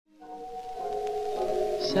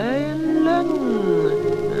Säg en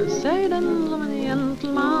lögn, säg den som en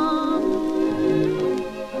gentleman.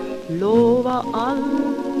 Lova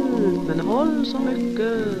allt, men håll så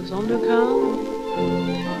mycket som du kan.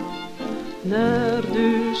 När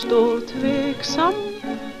du står tveksam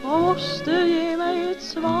och måste ge mig ett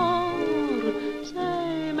svar,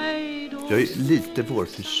 säg mig då. Jag är lite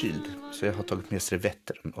vårförkyld, så jag har tagit med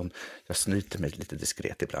servetter. Om jag snyter mig lite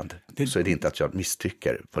diskret ibland, så är det inte att jag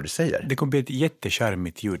misstycker vad du säger. Det kommer bli ett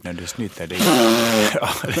jättecharmigt ljud när du snyter dig.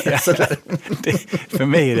 För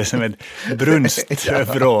mig är det som en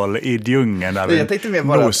brunstvrål i djungeln av jag tänkte mer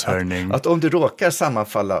bara noshörning. att om du råkar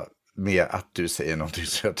sammanfalla med att du säger någonting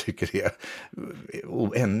som jag tycker är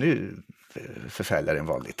ännu förfärligare än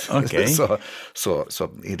vanligt. Okay. så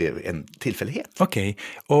är det en tillfällighet. Okej,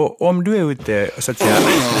 och om du är ute så att säga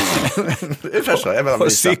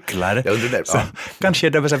och cyklar, så kanske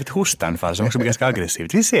det är ett hostanfall som också blir ganska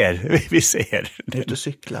aggressivt. Vi ser. Du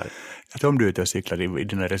cyklar. Att om du är ute och cyklar i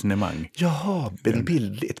dina resonemang. Jaha, ett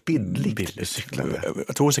bildligt cyklande.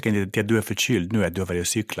 Jag tror säkert till att du är förkyld nu, att du har varit och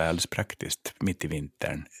cykla alldeles praktiskt mitt i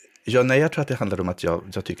vintern. Ja, nej, jag tror att det handlar om att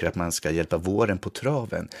jag tycker att man ska hjälpa våren på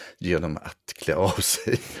traven genom att klä av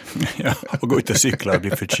sig. Ja, och gå ut och cykla och bli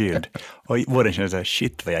förkyld. Och våren känner så här,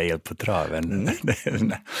 shit vad jag hjälper på traven.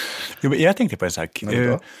 Jag tänkte på en sak.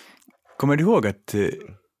 Kommer du ihåg att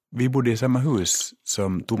vi bodde i samma hus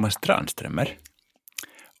som Thomas Tranströmer?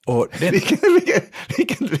 Och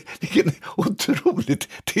vilken otroligt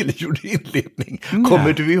tillgjord inledning.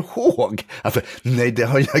 Kommer du ihåg? Alltså, nej, det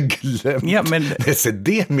har jag glömt. Ja, men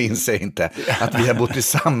det minns jag inte. Att vi har bott i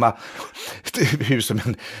samma hus som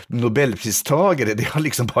en Nobelpristagare. Det har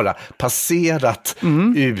liksom bara passerat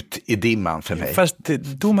ut i dimman för mig. Fast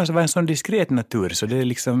Thomas var en sån diskret natur, så det är,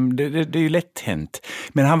 liksom, det är ju lätt hänt.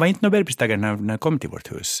 Men han var inte Nobelpristagare när han kom till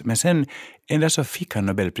vårt hus. Men sen ändå så fick han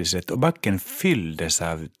Nobelpriset och backen fylldes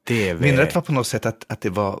av TV. Minns det var på något sätt att det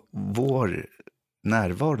var vår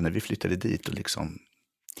närvaro när vi flyttade dit och liksom...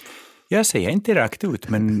 Jag säger inte rakt ut,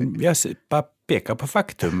 men jag bara pekar på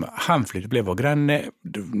faktum. Han blev vår granne.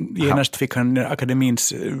 Genast fick han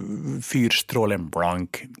akademins fyrstrålen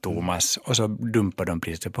blank, Thomas, och så dumpade de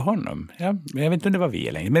priset på honom. Ja, jag vet inte om det var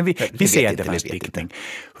vi längre, men vi ser att det fanns diktning.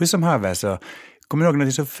 Hur som haver så kommer jag ihåg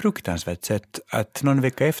något så fruktansvärt sätt att någon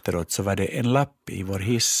vecka efteråt så var det en lapp i vår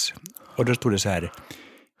hiss och då stod det så här: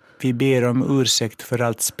 vi ber om ursäkt för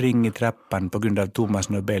allt spring i trappan på grund av Thomas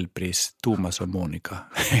Nobelpris, Thomas och Monica.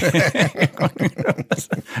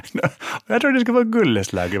 Jag tror det skulle vara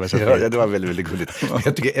gulleslag. Ja, det var väldigt, väldigt gulligt. Men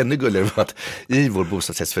jag tycker ännu gulligare var att i vår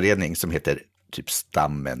bostadsrättsförening som heter typ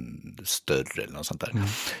Stammen större eller något sånt där,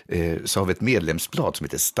 så har vi ett medlemsblad som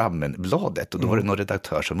heter Stammenbladet, och då var det någon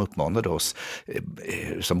redaktör som uppmanade oss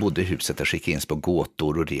som bodde i huset att skicka in på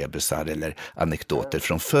gåtor och rebusar eller anekdoter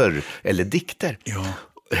från förr eller dikter. Ja.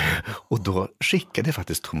 Och då skickade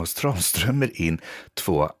faktiskt Thomas Tranströmer in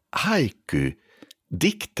 2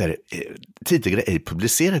 haiku-dikter, tidigare ej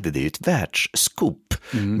publicerade. Det är ju ett världsskop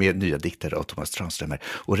med nya dikter av Thomas Tranströmer.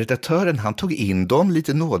 Och redaktören, han tog in dem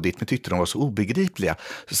lite nådigt men tyckte de var så obegripliga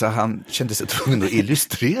så han kände sig tvungen att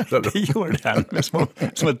illustrera dem. Det gjorde han med små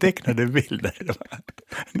tecknade bilder.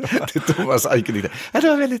 Det Thomas haiku-dikter. Ja, det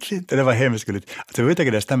var väldigt fint. Det var hemskt gulligt. Alltså, jag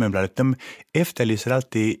tycker det Stammenbladet, de efterlyser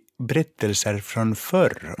alltid berättelser från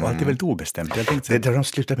förr och allt är väldigt obestämt. Jag tänkte, det de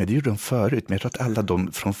slutar med, det gjorde de förut, men jag tror att alla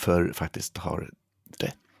de från förr faktiskt har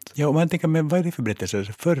rätt. Ja, och man tänker, men vad är det för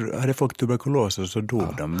berättelser? Förr hade folk tuberkulos och så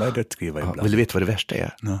dog de. Vad är det att skriva ibland? Vill du veta vad det värsta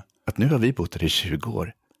är? Ja. Att nu har vi bott här i 20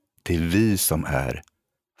 år. Det är vi som är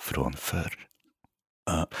från förr.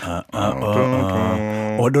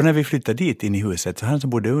 Och då när vi flyttade dit in i huset, så han som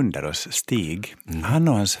bodde under oss, Stig, han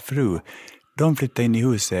och hans fru, de flyttade in i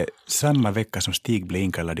huset samma vecka som Stig blev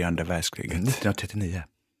inkallad i andra världskriget. 1939.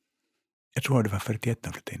 Jag tror det var 41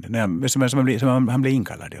 de flyttade in. Nej, han blev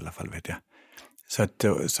inkallad i alla fall, vet jag.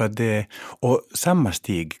 Så att det, och samma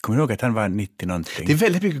Stig, kommer du ihåg att han var 90 någonting? Det är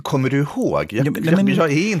väldigt mycket, kommer du ihåg?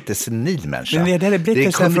 Jag är inte senil människa. Men det är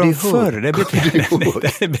berättelser från förr. Det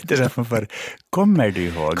är berättelser från förr. Kommer du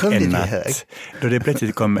ihåg en natt då det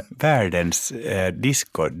plötsligt kom världens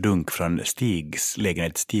diskodunk från Stigs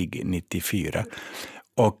lägenhet, Stig 94.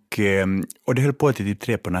 Och det höll på till typ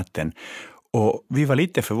 3 på natten. Och vi var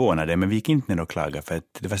lite förvånade, men vi gick inte ner och klagade för att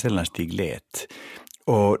det var sällan Stig lät.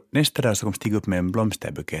 Och nästa dag så kom Stig upp med en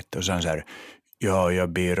blomsterbukett och sa så här: ja, jag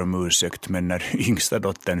ber om ursäkt, men när yngsta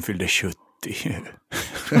dottern fyllde 70.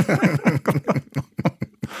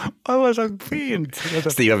 Det var så fint.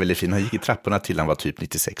 Stig var väldigt fin. Han gick i trapporna till han var typ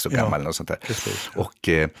 96 år gammal eller något sånt där. Precis. Och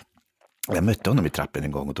Jag mötte honom i trappen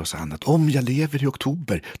en gång och då sa han att om jag lever i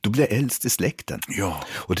oktober, då blir jag äldst i släkten. Ja.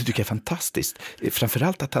 Och det tycker jag är fantastiskt.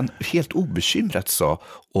 Framförallt att han helt obekymrat sa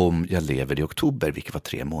om jag lever i oktober, vilket var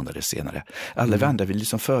 3 månader senare. Alla vi andra, vi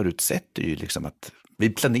liksom förutsätter ju liksom att vi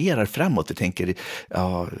planerar framåt. Vi tänker,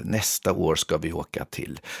 ja, nästa år ska vi åka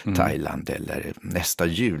till Thailand eller nästa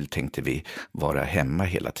jul tänkte vi vara hemma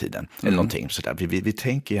hela tiden. Eller någonting sådär. Vi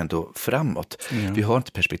tänker ju ändå framåt. Ja. Vi har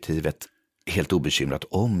inte perspektivet helt obekymrat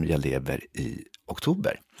om jag lever i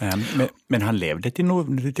oktober. Ja, men han levde till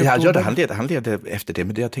oktober? Ja, han levde efter det.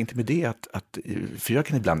 Men det jag tänkte med det att för jag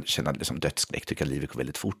kan ibland känna liksom dödsskräck, tycka att livet går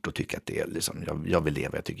väldigt fort och tycka att det är liksom, jag vill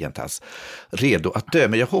leva, jag tycker jag inte alls redo att dö.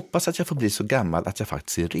 Men jag hoppas att jag får bli så gammal att jag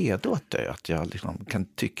faktiskt är redo att dö. Att jag liksom kan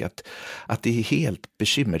tycka att det är helt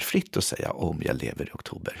bekymmerfritt att säga om jag lever i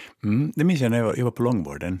oktober. Det minns jag när jag var på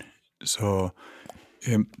långvården. Så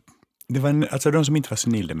det var alltså de som inte var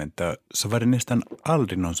senildementa, så var det nästan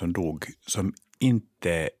aldrig någon som dog som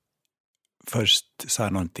inte först sa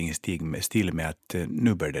någonting i stil med att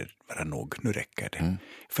nu bör det vara nog, nu räcker det.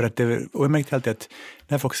 För att och jag märkte alltid att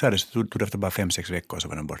när folk sa det så tog det efter bara 5-6 veckor så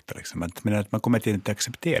var de borta. Liksom. Men att man kommer till ett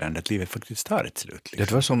accepterande att livet faktiskt tar ett slut. Liksom.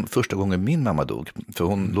 Det var som första gången min mamma dog. För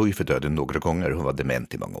hon låg ju för döden några gånger. Hon var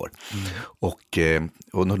dement i många år. Och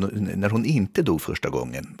när hon inte dog första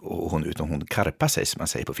gången, utan hon karpade sig som man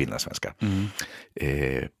säger på finlandssvenska.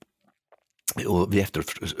 Och vi efter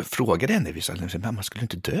frågade henne, vi sa, mamma skulle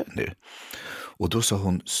inte dö nu? Och då sa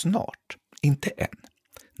hon, snart, inte än.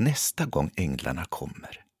 Nästa gång änglarna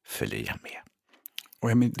kommer följer jag med. Och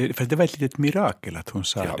för det var ett litet mirakel att hon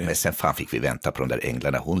sa det. Ja, men sen fan fick vi vänta på de där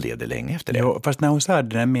änglarna. Hon levde länge efter det. Jo, fast när hon sa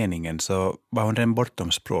den här meningen så var hon den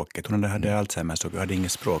bortom språket. Hon hade Alzheimer och hade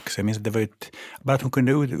inget språk. Så jag minns att det var bara att hon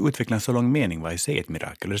kunde utveckla en så lång mening var i sig ett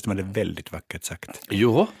mirakel. Och det var det väldigt vackert sagt.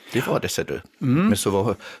 Jo, det var det, ser du. Men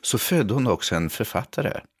så födde hon också en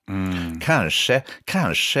författare.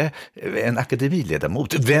 Kanske en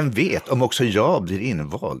akademiledamot. Vem vet om också jag blir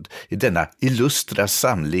invald i denna illustra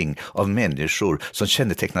samling av människor som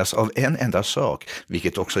kännetecknas av en enda sak,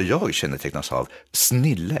 vilket också jag kännetecknas av: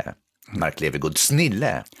 snille. Mark Levengood,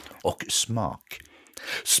 snille och smak.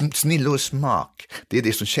 Snille och smak, det är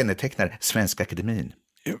det som kännetecknar Svenska Akademin.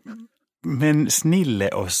 Men snille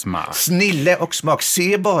och smak. Snille och smak.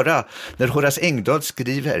 Se bara när Horace Engdahl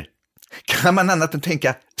skriver, kan man annat än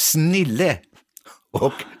tänka snille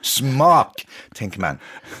och smak, tänker man.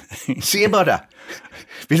 Se bara.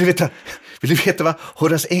 Vill du veta vad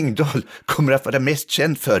Horace Engdahl kommer att vara mest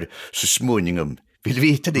känd för så småningom? Vill du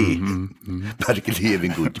veta det? Mark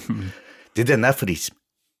Levengood. Det är denna aforism.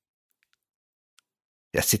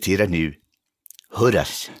 Jag citerar nu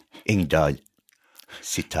Horace Engdahl.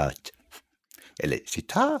 Citat. Eller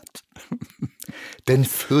citat. Den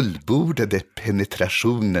fullbordade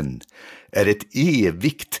penetrationen är ett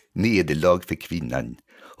evigt nederlag för kvinnan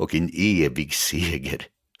och en evig seger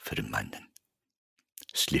för mannen.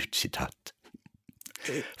 Slutcitat.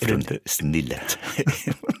 Från snillet.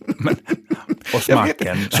 Och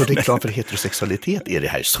smaken. Så det är klart för heterosexualitet är det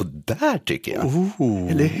här så där tycker jag.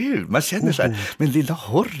 Eller hur? Man känner så här, men lilla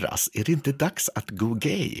Horace, är det inte dags att gå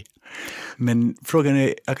gay? Men frågan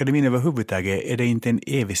är, akademin överhuvudtaget, är det inte en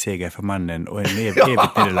evig seger för mannen och en evigt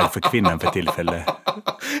nederlag för kvinnan för tillfälle? Ja,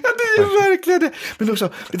 det är verkligen det. Men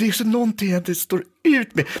också, det är så någonting jag inte står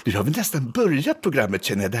ut med. Nu har vi nästan börjat programmet,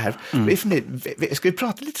 känner jag det här. Ska vi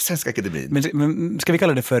prata lite Svenska Akademin? Men ska vi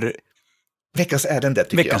kalla det för Veckans ärende,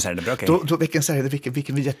 tycker veckans jag. Ärende, okay. Då veckans ärende,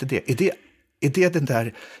 vilken vi gett det? Är det den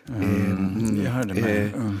där... jag hörde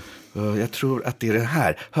med. Jag tror att det är det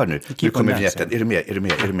här. Hör nu kommer vignetten.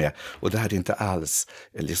 Är du med? Och det här är inte alls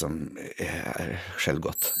liksom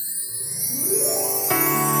självgott.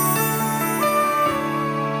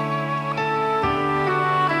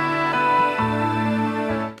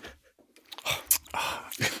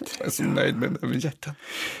 Jag är så nöjd med vignetten.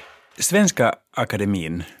 Svenska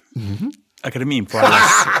Akademin. Akademin på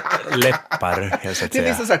allas läppar, helt så att säga. Det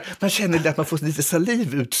är så här, man känner att man får lite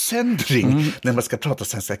salivutsöndring när man ska prata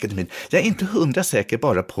Svenska Akademin. Jag är inte 100 säker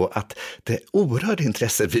bara på att det oerhörda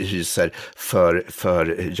intresse vi hyser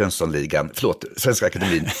för Jönssonligan, Svenska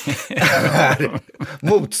Akademin,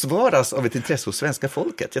 motsvaras av ett intresse hos svenska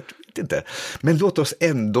folket. Jag vet inte. Men låt oss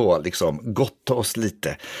ändå liksom gotta oss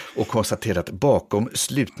lite och konstatera att bakom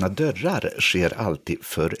slutna dörrar sker alltid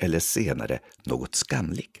förr eller senare något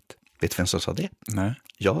skamligt. Vet du vem som sa det? Nej.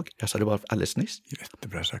 Jag sa det bara alldeles nyss.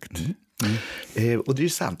 Jättebra sagt. Och det är ju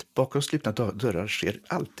sant. Bakom slutna dörrar sker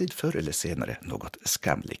alltid förr eller senare något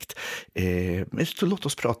skamligt. Men så låt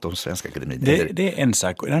oss prata om Svenska Akademin. Det är en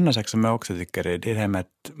sak. Och en annan sak som jag också tycker är det här med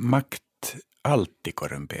att makt alltid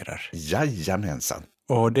korrumperar. Jajamensan.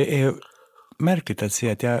 Och det är märkligt att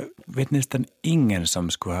säga att jag vet nästan ingen som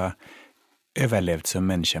skulle ha överlevt som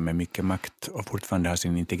människa med mycket makt och fortfarande ha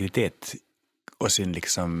sin integritet och sin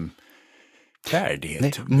liksom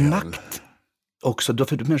färdighet. Nej, makt också. Då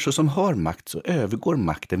för människor som har makt så övergår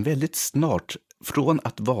makten väldigt snart från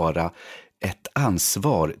att vara ett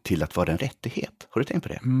ansvar till att vara en rättighet. Har du tänkt på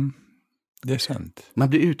det? Det är sant. Man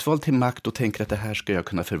blir utvald till makt och tänker att det här ska jag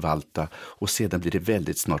kunna förvalta och sedan blir det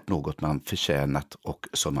väldigt snart något man förtjänat och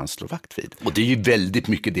som man slår vakt vid. Och det är ju väldigt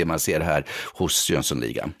mycket det man ser här hos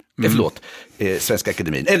Jönssonligan. Svenska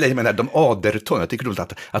Akademin. Eller jag menar de Aderton. Jag tycker roligt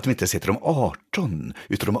att de inte heter de 18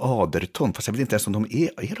 utan de Aderton. Fast jag vet inte ens om de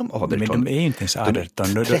är de Aderton. Men de är inte ens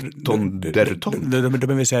Aderton. De är 13-derton.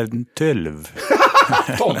 De vill säga 12.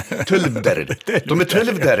 Tölvder. De är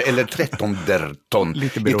 12-der eller 13-derton.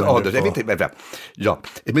 Lite beroende på. Ja,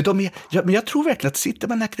 men jag tror verkligen att sitter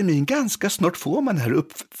man i akademin ganska snart får man den här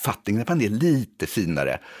uppfattningen att man är lite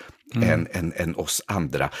finare än oss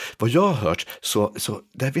andra. Vad jag har hört så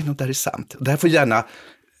där vet nog där är sant. Där får gärna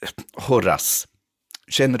Horace.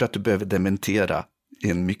 Känner du att du behöver dementera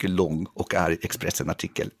en mycket lång och arg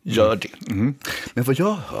Expressen-artikel? Gör det. Men vad jag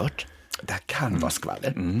har hört, det kan vara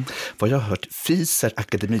skvaller. Vad jag har hört fiser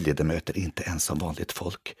akademiledamöter inte ens som vanligt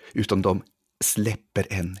folk, utan de släpper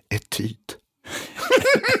en etyd.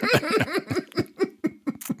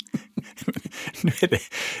 Nu är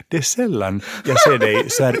det är sällan jag ser dig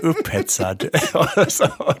så här upphetsad. Och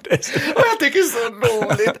jag tycker så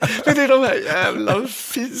roligt. Men det är de här jävla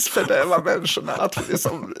fisfördöva människorna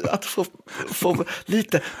att få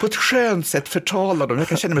lite på ett skönt sätt förtala dem. Jag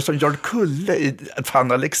kan känna mig som Jarl Kulle i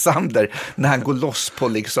Fan Alexander när han går loss på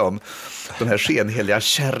liksom de här skenheliga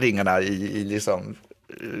kärringarna i liksom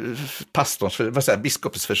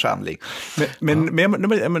biskopens församling. Men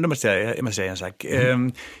jag måste säga en sak.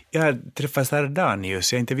 Jag träffade Sara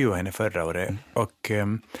Danius, jag intervjuade henne förra året och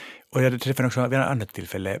jag träffade henne också vid ett annat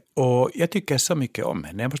tillfälle och jag tycker så mycket om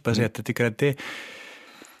henne. Jag måste bara säga att jag tycker att det är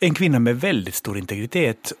en kvinna med väldigt stor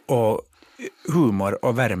integritet och humor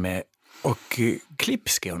och värme och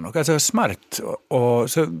klipsk är hon också, alltså smart.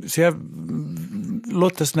 Och så jag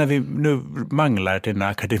låter oss när vi nu manglar till en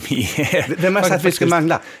akademi. Vem har sagt att vi ska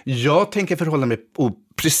mangla? Jag tänker förhålla mig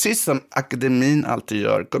precis som akademin alltid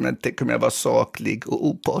gör. Kommer jag vara saklig och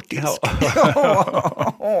opartisk.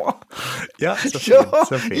 Ja,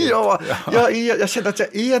 så fint. Jag känner att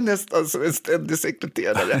jag är nästan som en ständig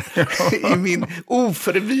sekreterare i min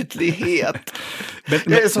oförvitlighet.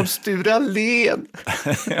 Jag är som Sture Allén.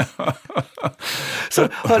 Så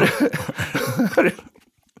hör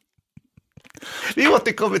vi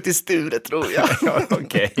återkommer till Sture, tror jag.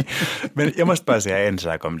 Okej. Men jag måste bara säga en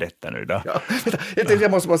sak om detta nu då. Ja,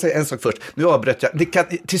 jag måste bara säga en sak först. Nu avbröt jag.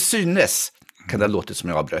 Till synes kan det ha låtit som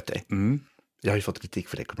jag avbröt dig. Jag har ju fått kritik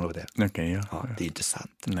för det, kommer du ihåg det? Okej, ja. Det är inte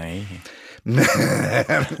sant. Nej. Men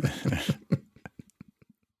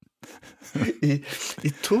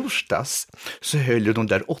i torsdags så höll ju de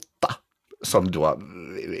där 8 som då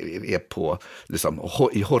är på liksom,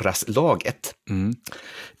 i Horace-laget.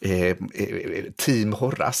 Team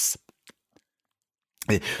Horace.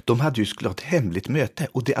 De hade ju skulle ha ett hemligt möte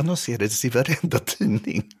och det annonserades i varenda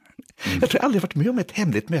tidning. Jag tror aldrig varit med om ett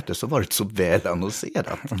hemligt möte som varit så väl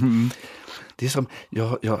annonserat. Det är som,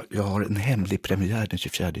 jag har en hemlig premiär den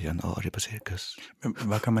 24 januari på Cirkus. Men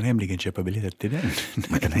vad kan man hemligen köpa biljetter till den?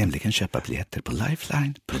 Man kan hemligen köpa biljetter på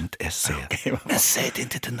lifeline.se. Okay, men säg det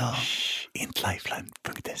inte till någon. Inte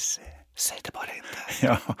lifeline.se. Säg det bara inte.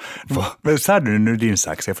 Ja. Men sa du nu din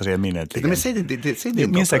sak så jag får säga min äntligen. Men säg det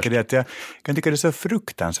min sak är att jag kan tycka det är så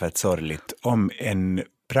fruktansvärt sorgligt om en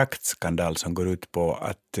praktskandal som går ut på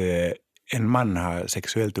att en man har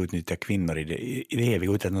sexuellt utnyttjat kvinnor i det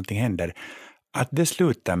eviga utan att någonting händer. Att det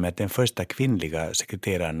slutar med att den första kvinnliga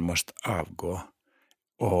sekreteraren måste avgå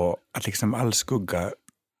och att liksom all skugga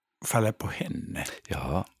faller på henne.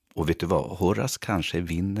 Ja, och vet du vad? Horace kanske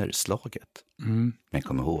vinner slaget. Men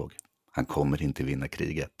kom ihåg, han kommer inte vinna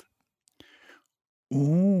kriget.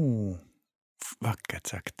 Vackert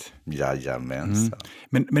sagt. Jajamensan.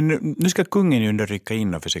 Men nu ska kungen ju ändå rycka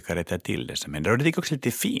in och försöka rätta till det som händer. Och det är också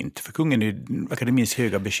lite fint, för kungen är ju akademins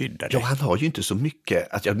höga beskyddare. Ja, han har ju inte så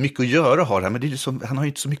mycket, mycket att göra har han, men det är ju som, han har ju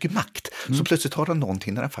inte så mycket makt. Så plötsligt har han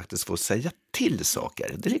någonting när han faktiskt får säga till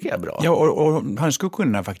saker. Det tycker jag är bra. Ja, och han skulle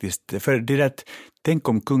kunna faktiskt, för det är att, tänk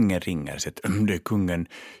om kungen ringer och säger, det är kungen,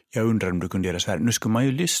 jag undrar om du kunde göra så här. Nu skulle man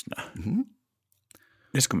ju lyssna.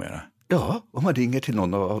 Det skulle man göra. Ja, om man ringer till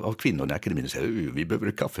någon av kvinnorna i akademin och säger vi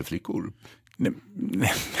behöver kaffeflickor.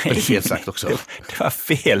 Det är fel sagt också. Det var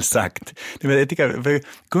fel sagt. Jag tycker, för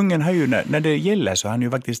kungen har ju, när det gäller så har han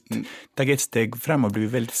ju faktiskt tagit ett steg fram och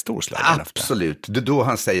blivit väldigt storslagen. Absolut. Det är då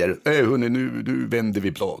han säger, hörni, nu vänder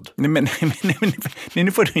vi blad. Men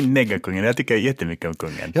nu får du inte negga kungen. Jag tycker jättemycket om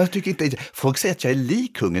kungen. Jag tycker inte, folk säger att jag är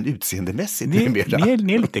lik kungen utseendemässigt. Ni är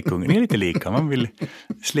lite kungen, ni är lite lika. Man vill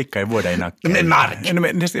slicka i båda i nacken. Men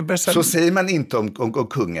Mark, så säger man inte om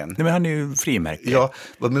kungen. Nej, men han är ju frimärke. Ja,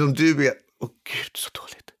 men om du är... Gud, så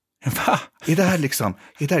dåligt. Va?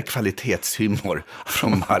 Är det här kvalitetshumor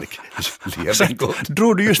från Mark Levengood?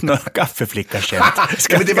 Drog du just några kaffeflicka-skämt?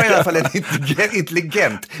 Ja, men det var i alla fall en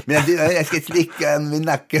intelligent. Men jag ska slicka med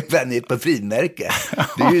nacken vänligt på frimärke.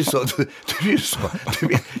 Det är ju så. Du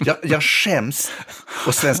vet, jag skäms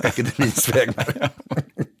på Svenska Akademins vägnar.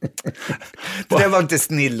 Det var inte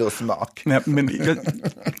snill och smak. Nej, men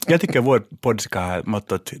jag tycker vår podd ska ha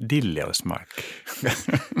mottot dille och smak.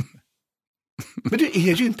 Men du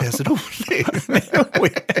är ju inte ens rolig.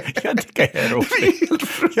 Jag tycker jag är rolig.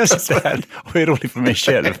 Jag sitter här och är rolig för mig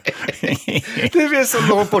själv. Du är så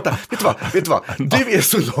långt borta. Vet du vad? Du är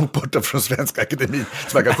så långt borta från Svenska Akademin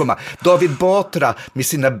som man kan komma. David Batra med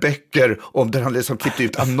sina böcker om där han liksom klippt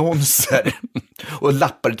ut annonser och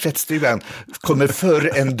lappar i tvättstugan kommer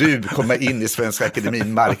förr än du komma in i Svenska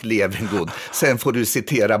Akademin, Mark Levengood. Sen får du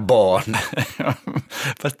citera barn.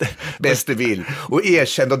 Bäst du vill. Och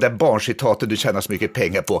erkänn de där barncitaten du tjänar så mycket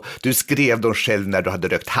pengar på. Du skrev dem själv när du hade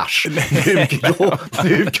rökt hasch.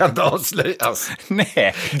 Nu kan det avslöjas.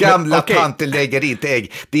 Nej. Gamla tanter lägger inte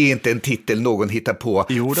ägg. Det är inte en titel någon hittar på.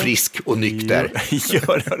 Frisk och nykter.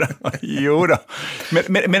 Jo då.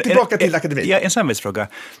 Men tillbaka till akademin. Ja, en samvetsfråga.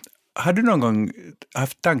 Har du någon gång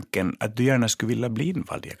haft tanken att du gärna skulle vilja bli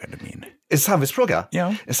invald i akademin? En samvetsfråga?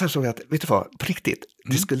 Ja. En samvetsfråga att, vet du vad, på riktigt,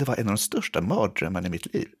 det skulle vara en av de största mardrömmarna i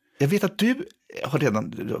mitt liv. Jag vet att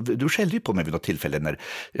du skällde ju på mig vid något tillfälle när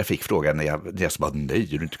jag fick frågan när jag sa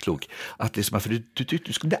nej, är du inte klok? Att liksom, för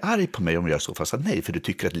du skulle bli arg på mig om jag så fast sa nej, för du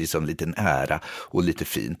tycker att det är liksom en liten ära och lite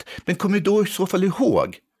fint. Men kom ju då i så fall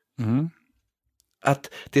ihåg att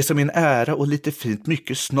det som är en ära och lite fint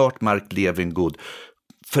mycket snart, Mark Levengood,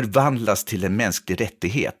 förvandlas till en mänsklig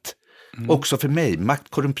rättighet. Också för mig.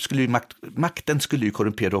 Makten skulle ju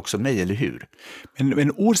korrumpera också mig, eller hur?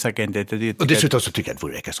 Men orsaken till det... Och dessutom så tycker jag att det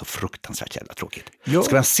vore så fruktansvärt jävla tråkigt. Jo.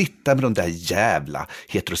 Ska man sitta med de där jävla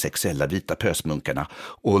heterosexuella vita pösmunkarna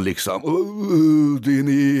och liksom, det är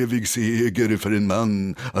en evig seger för en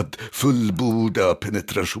man att fullborda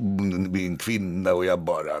penetrationen med en kvinna, och jag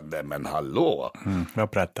bara, nej men hallå.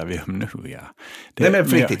 Vad pratar vi om nu? Ja. Nej men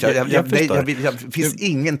för riktigt, jag finns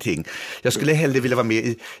ingenting. Jag skulle hellre vilja vara med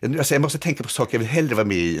i, jag måste tänka på saker, jag vill hellre vara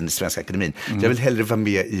med i den Svenska Akademin. Jag vill hellre vara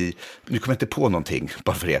med i, nu kommer jag inte på någonting,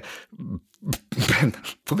 bara för det. Men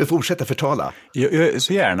får vi fortsätta förtala?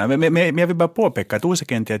 Så gärna, men jag vill bara påpeka att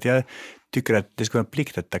orsaken till att jag tycker att det ska vara en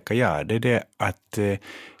plikt att tacka ja, det är det att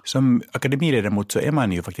som akademiledamot så är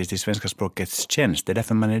man ju faktiskt i svenska språkets tjänst. Det är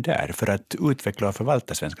därför man är där, för att utveckla och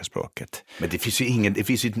förvalta svenska språket. Men det finns ju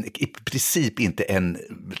i princip inte en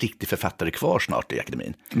riktig författare kvar snart i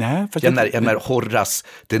akademin. Nej, jag menar Horace,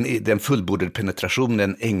 den fullbordade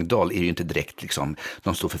penetrationen, Engdahl är ju inte direkt liksom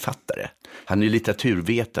någon stor författare. Han är ju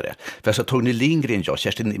litteraturvetare. För alltså Torgny Lindgren,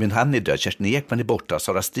 men han är död. Kerstin Ekman är borta.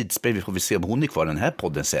 Sara Stridsberg, vi får se om hon är kvar den här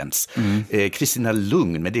podden sens. Kristina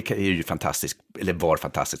Lugn, men det är ju fantastiskt, eller var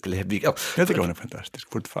fantastiskt. Jag tycker hon är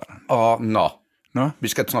fantastisk fortfarande. Ja, no.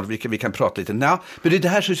 Vi kan prata lite. Men det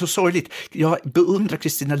här är så sorgligt. Jag beundrar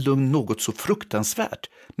Kristina Lugn något så fruktansvärt.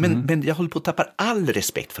 Men jag håller på att tappa all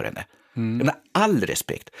respekt för henne. Jag menar, all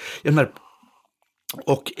respekt. Jag menar,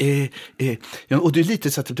 och det är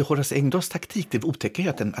lite så att det Horace Engdahls taktik, det otäcker ju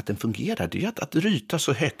att den fungerar. Det är att ryta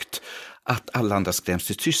så högt att alla andra skräms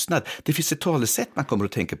till tystnad. Det finns ett talesätt man kommer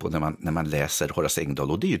att tänka på när man läser Horace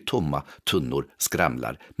Engdahl, och det är ju tomma tunnor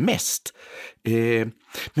skramlar mest.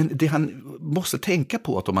 Men det han måste tänka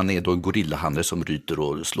på, att om man är då en gorillahandlare som ryter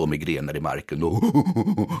och slår med grenar i marken och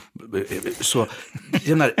så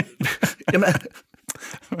jag menar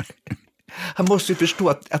han måste ju förstå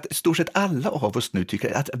att i stort sett alla av oss nu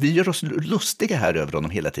tycker att vi gör oss lustiga här över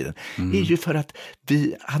honom hela tiden. Är ju för att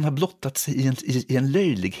han har blottat sig i en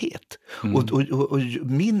löjlighet. Och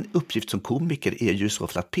min uppgift som komiker är ju så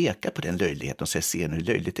för att peka på den löjligheten och se hur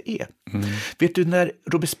löjligt det är. Vet du när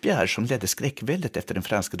Robespierre, som ledde skräckväldet efter den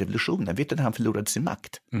franska revolutionen, vet du när han förlorade sin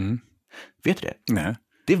makt? Vet du det? Nej.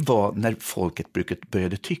 det var när folket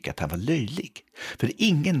började tycka att han var löjlig. För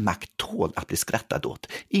ingen makt tål att bli skrattad åt.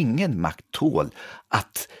 Ingen makt tål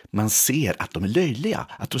att man ser att de är löjliga.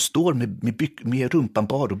 Att de står med rumpan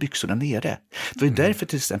bar och byxorna nere. Det är därför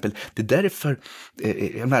till exempel,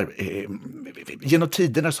 genom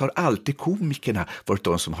tiderna så har alltid komikerna varit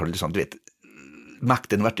de som har liksom, du vet,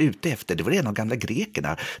 makten varit ute efter. Det var en av gamla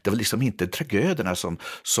grekerna. Det var liksom inte tragöderna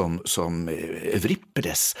som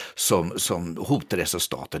Euripides som hotades av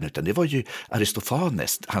staten, utan det var ju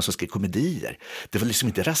Aristofanes, han som skrev komedier. Det var liksom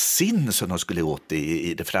inte Racine som de skulle åt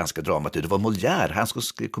i det franska dramat, det var Molière, han som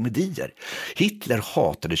skrev komedier. Hitler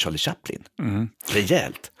hatade Charlie Chaplin.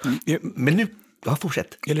 Rejält. Men nu,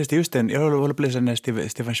 fortsätt. Jag läste just jag håller på att läsa den här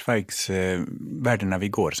Stefan Zweigs Världen av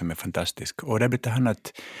igår som är fantastisk. Och där berättar han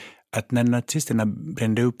att när nazisterna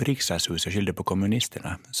brände upp riksdagshuset och skyllde på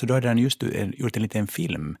kommunisterna, så då hade han just gjort en liten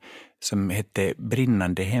film som hette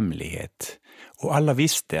Brinnande hemlighet. Och alla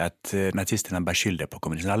visste att nazisterna bara skyllde på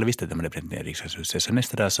kommunisterna. Alla visste att de hade bränt ner riksdagshuset. Så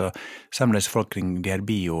nästa dag så samlades folk kring de här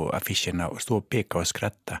bioaffischerna och stod och pekade och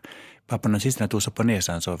skrattade. Pappa nazisterna tog så på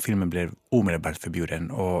näsan så filmen blev omedelbart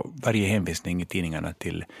förbjuden. Och varje hänvisning i tidningarna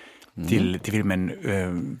till filmen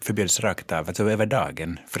förbjöds rakt av, alltså över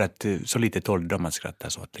dagen, för att så lite tålde de att skratta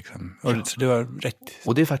så åt. Liksom. Så det var rätt.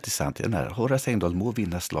 Och det är faktiskt sant. Horace Engdahl må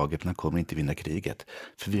vinna slaget, men han kommer inte vinna kriget.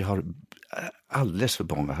 För vi har alldeles för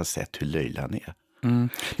många har sett hur löjlig han är.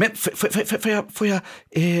 Men får jag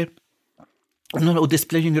och det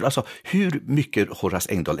spelar ju ingen roll, alltså hur mycket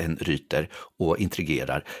Horace Engdahl än ryter och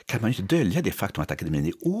intrigerar kan man ju inte dölja det faktum att akademin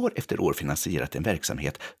i år efter år finansierat en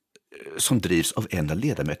verksamhet som drivs av en av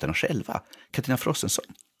ledamöterna själva, Katarina Frostenson.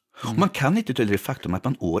 Och man kan inte dölja det faktum att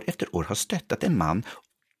man år efter år har stöttat en man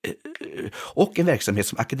och en verksamhet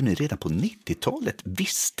som akademin redan på 90-talet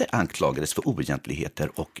visste anklagades för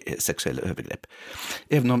oegentligheter och sexuella övergrepp.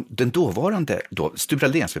 Även om den dåvarande, Sture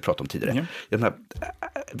Allén som vi pratade om tidigare,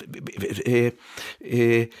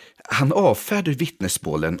 han avfärdade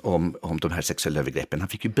vittnesmålen om de här sexuella övergreppen. Han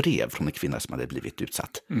fick ju brev från en kvinna som hade blivit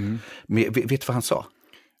utsatt. Men vet du vad han sa?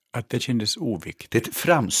 Att det kändes oviktigt.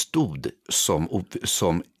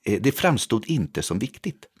 Det framstod inte som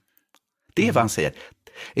viktigt. Det är vad han säger.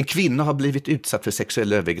 En kvinna har blivit utsatt för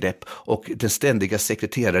sexuella övergrepp och den ständiga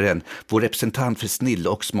sekreteraren, vår representant för snille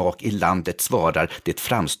och smak i landet, svarar det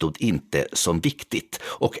framstod inte som viktigt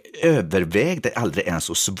och övervägde aldrig ens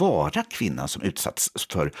att svara kvinnan som utsatts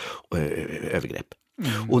för övergrepp.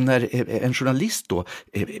 Och när en journalist då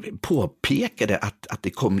påpekade att det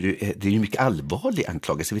är ju mycket allvarlig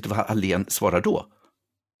anklagelse, vet du vad Allén svarar då?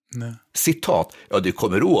 Nej. Citat, det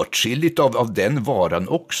kommer åtskilligt av den varan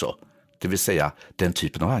också. Det vill säga den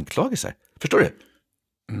typen av anklagelser. Förstår du?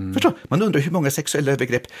 Förstår? Man undrar hur många sexuella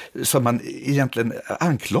övergrepp som man egentligen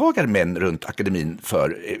anklagar män runt akademin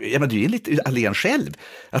för. Ja, men det är ju lite Allén själv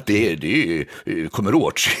att det kommer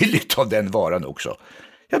åtskilligt av den varan också.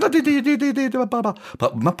 Ja, det var bara.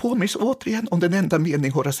 Man påminns återigen om den enda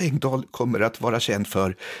mening Horace Engdahl kommer att vara känd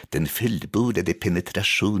för. Den fullbordade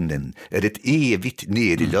penetrationen är ett evigt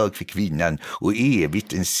nederlag för kvinnan och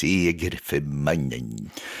evigt en seger för mannen.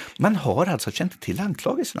 Man har alltså känt till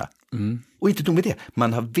anklagelserna. Och inte nog med det,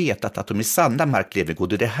 man har vetat att de är sanna marklevningod.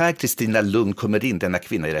 Det är här Kristina Lugn kommer in, denna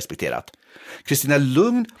kvinna är respekterat. Kristina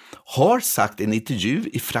Lugn har sagt i en intervju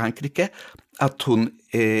i Frankrike att hon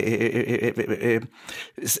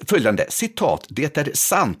följande, citat, det är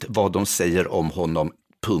sant vad de säger om honom,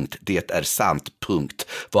 punkt, det är sant, punkt,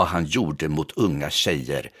 vad han gjorde mot unga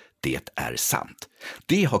tjejer, det är sant.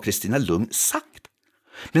 Det har Kristina Lugn sagt.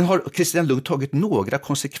 Men har Kristina Lugn tagit några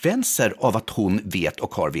konsekvenser av att hon vet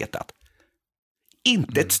och har vetat?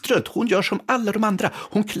 Inte ett strött. Hon gör som alla de andra.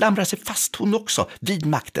 Hon klamrar sig fast hon också vid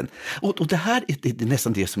makten. Och det här är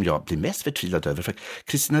nästan det som jag blir mest förtvivlad över. För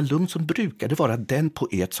Kristina Lugn som brukade vara den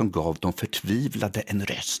poet som gav de förtvivlade en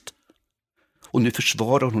röst. Och nu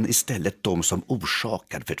försvarar hon istället de som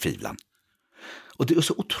orsakar förtvivlan. Och det är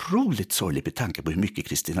så otroligt sorgligt med tanke på hur mycket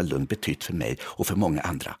Kristina Lugn betytt för mig och för många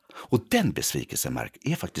andra. Och den besvikelsen, Mark,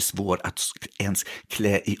 är faktiskt svår att ens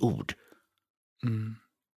klä i ord.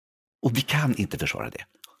 Och vi kan inte försvara det.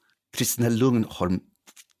 Kristina Lugn har,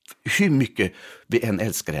 hur mycket vi än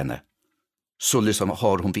älskar henne, så liksom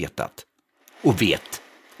har hon vetat och vet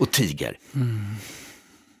och tiger.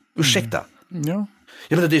 Ursäkta. Ja.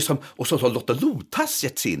 Jag menar, det är som, och så har Lotta Lotas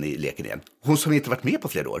gett sig in i leken igen. Hon som inte varit med på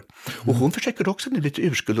flera år. Och hon försöker också nu lite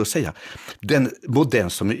urskuld och säga den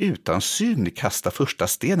som är utan synd kastar första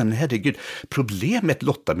stenen. Men herregud, problemet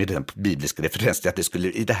Lotta med den bibliska referensen är att det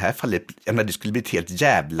skulle i det här fallet, jag menar, det skulle bli ett helt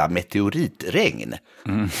jävla meteoritregn.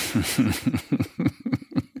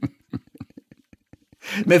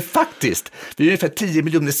 Men faktiskt, vi är ungefär 10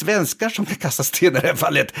 miljoner svenskar som kan kasta sten i det här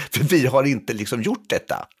fallet, för vi har inte liksom gjort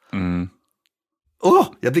detta.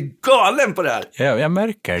 Jag blir galen på det här. Ja, jag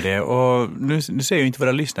märker det, och nu ser ju inte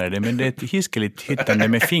våra lyssnare det, men det är ett hiskeligt hittande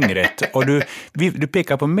med fingret, och du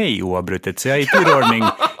pekar på mig oavbrutet, så jag är i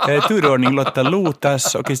turordning Lotta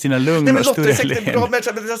Lotas och Kristina Lugn och Sture Helén. Nej, men Lotta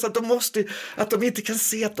är säkert bra människor, att de inte kan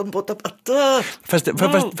se att de... Fast jag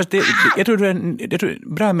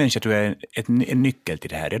tror bra människor tror jag är en nyckel till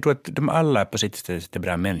det här. Jag tror att de alla på sitt sätt är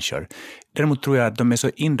bra människor. Däremot tror jag att de är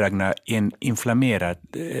så indragna i en inflammerad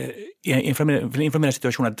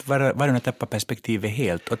situation att var och en tappar perspektivet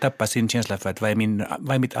helt och tappar sin känsla för att vad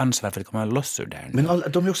är mitt ansvar för att komma loss ur det här. Men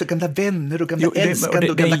de är också gamla vänner och gamla älskande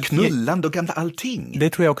och gamla knullande och gamla allting. Det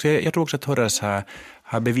tror jag också. Jag tror också att Horace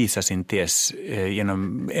har bevisat sin tes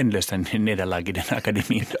genom ändlösa nederlag i den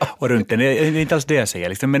akademin och runt den. Det är inte alls det jag säger.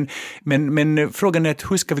 Liksom. Men frågan är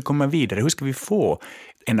att hur ska vi komma vidare? Hur ska vi få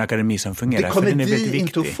en akademi som fungerar? Det kommer för den är vi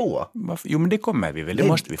inte att få. Jo, men det kommer vi väl. Det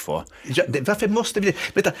måste vi få. Ja, varför måste vi det?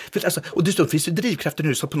 Vänta, och det finns ju drivkrafter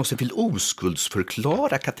nu som på något sätt vill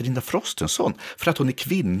oskuldsförklara Katarina Frostenson för att hon är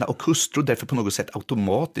kvinna och hustru och därför på något sätt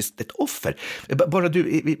automatiskt ett offer. Bara du,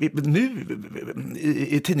 nu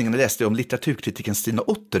i tidningen läste jag om litteraturkritiken Stina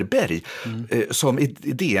Otterberg som i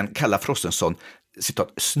DN kallar Frostenson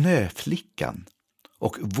citat, snöflickan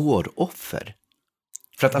och våroffer.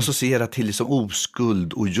 För att associera till liksom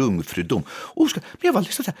oskuld och jungfrudom. Men jag var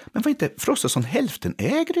liksom så här, men var inte Frostenson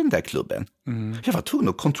hälftenägare i den där klubben? Jag var tvungen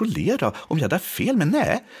att kontrollera om jag hade fel, men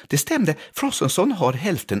nej, det stämde. Frostenson har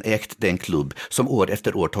hälftenägt den klubb som år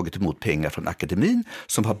efter år tagit emot pengar från akademin,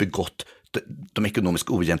 som har begått de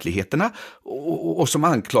ekonomiska oegentligheterna och som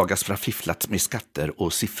anklagas för att ha fifflat med skatter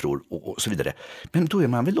och siffror och så vidare. Men då är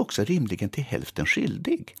man väl också rimligen till hälften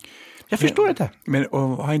skyldig. Jag förstår inte. Men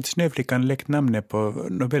har inte Snöflickan läckt namnet på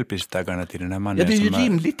Nobelpristagarna till den här mannen? Ja, det är ju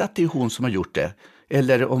rimligt att det är hon som har gjort det.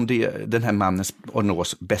 Eller om det är den här mannens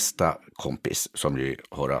Arnauds bästa kompis, som ju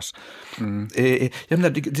Horace. Jag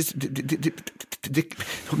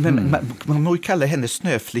menar, man må ju kalla henne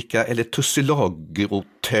snöflicka eller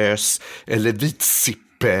tussilagotös eller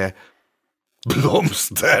vitsippe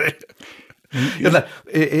blomster.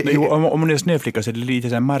 Om hon är snöflicka så är det lite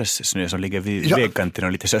så här marssnö som ligger vid vägkanten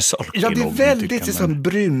och lite så här solkig. Ja, det är väldigt som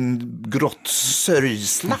brungrått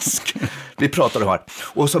sörjslask vi pratar om här.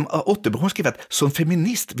 Och som Otterberg, hon skriver att som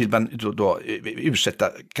feminist vill man då ursätta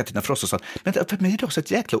Katarina Frostenson. Men för mig är det också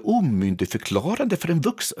ett jäkla omyndigförklarande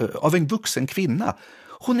av en vuxen kvinna.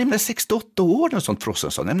 Hon är med 68 år och sånt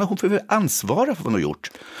Frostenson. Men hon får väl ansvara för vad hon har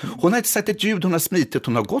gjort. Hon har inte sagt ett ljud, hon har smitit,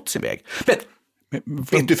 hon har gått sin väg. Men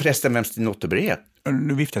vet du förresten vem Stina Otterberg är?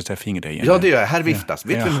 Nu viftas det här fingret igen. Ja, det gör jag. Här viftas.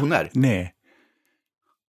 Vet du vem hon är? Nej.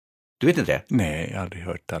 Du vet inte det? Nej, jag har aldrig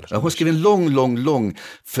hört alls. Hon skrev en lång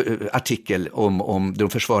artikel om de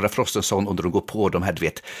försvarar Frostenson och de går på de här, du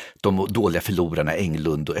vet, de dåliga förlorarna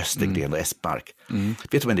Englund och Östergren och Espark.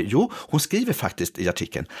 Vet du vad det är? Jo, hon skriver faktiskt i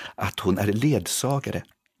artikeln att hon är ledsagare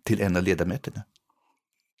till en av ledamöterna.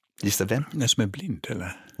 Gissa vem? Den som är blind,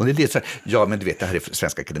 eller? Hon är ledsagare. Ja, men du vet, det här är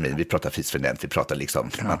Svenska akademin. Vi pratar prisförnämnt, vi pratar liksom,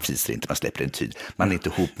 man prisar inte, man släpper en tid. Man är inte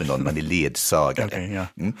ihop med någon, man är ledsagare. Okay,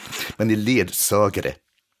 Man är ledsagare.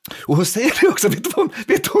 Och hon säger det också, vet du vad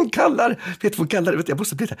hon kallar, jag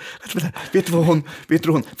måste bli där. Vet du vad hon,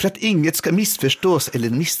 för att inget ska missförstås eller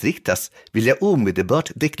missriktas vill jag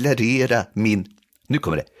omedelbart deklarera min, nu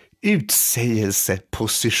kommer det,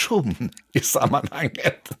 utsägelseposition i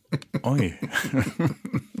sammanhanget. Oj.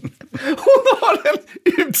 Hon har en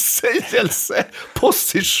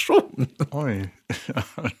utsägelseposition. Oj.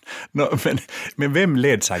 Men vem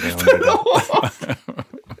ledsagar hon då?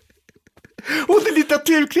 Hon är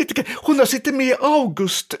litteraturkritiker. Hon har suttit med i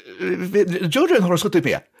August-juryn har hon suttit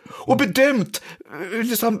med. Och bedömt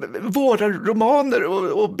liksom, våra romaner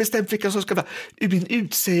och bestämt vilka som ska vara i min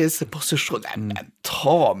utsägelseposition. Nej, men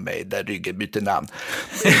ta mig där ryggen byter namn.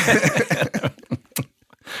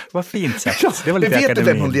 Vad fint sagt. Ja, det var lite vet akademin.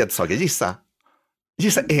 du vem hon ledsager?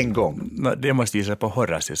 Gissa en gång. Det måste gissa på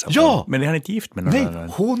Horace. Ja! Men är han inte gift med någon annan? Nej,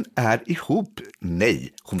 hon är ihop.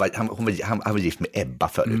 Nej, han var gift med Ebba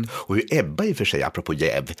förut. Och hur Ebba i och för sig, apropå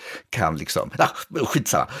jäv, kan liksom...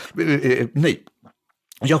 skitsamma. Nej.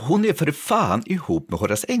 Ja, hon är för fan ihop med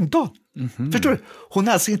Horace Engdahl. Förstår du? Hon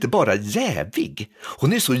är alltså inte bara jävig.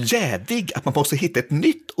 Hon är så jävig att man måste hitta ett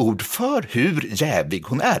nytt ord för hur jävig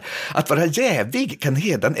hon är. Att vara jävig kan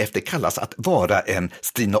hedan efter kallas att vara en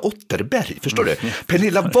Stina Otterberg. Förstår du?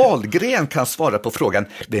 Pernilla Wahlgren kan svara på frågan,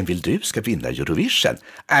 vem vill du ska vinna Eurovision?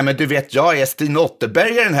 Nej, men du vet, jag är Stina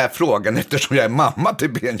Otterberg i den här frågan eftersom jag är mamma till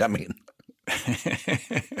Benjamin.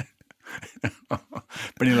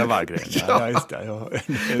 Pernilla Wahlgren, ja, just det.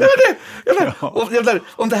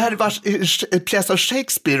 Om det här var pjäs av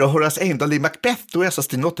Shakespeare och Horace Engdahl i Macbeth, då är alltså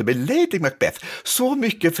Stig Nottenberg Lady Macbeth. Så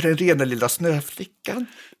mycket för den rena lilla snöflickan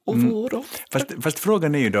och vår. Fast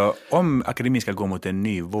frågan är ju då, om akademin ska gå mot en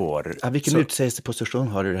ny vår... Ja, vilken utsägelseposition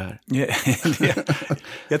har du där?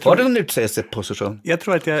 Jag tror, har du en utsägelseposition? Jag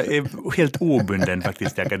tror att jag är helt obunden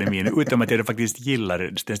faktiskt i akademin, utom att jag faktiskt gillar det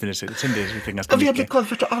ganska mycket. Vi har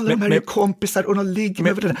förstå alla de här är kompisar och de ligger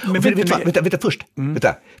med varandra. Vänta först.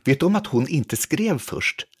 Vet du om att hon inte skrev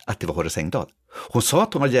först att det var Horace Engdahl? Hon sa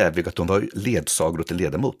att hon var jävlig, att hon var ledsagare åt en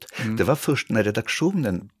ledamot. Det var först när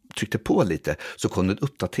redaktionen tryckte på lite så kom en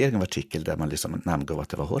uppdatering av artikel där man liksom namngav att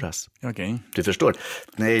det var Horace. Okay. Du förstår?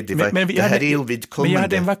 Nej, det här är ovidkommande. Men jag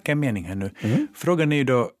hade en vacker mening här nu. Frågan är ju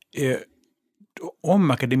då,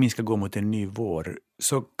 om akademin ska gå mot en ny vår,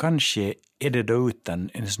 så kanske är det då utan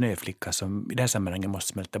en snöflicka som i det här sammanhanget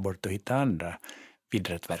måste smälta bort och hitta andra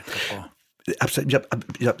vidare att verka på. Absolut,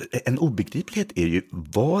 en obegriplighet är ju,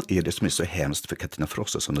 vad är det som är så hemskt för Katarina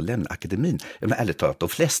Frostenson att lämna akademin? Men ärligt talat, de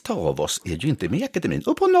flesta av oss är ju inte med i akademin.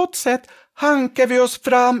 Och på något sätt hankar vi oss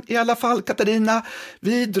fram i alla fall, Katarina.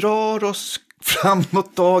 Vi drar oss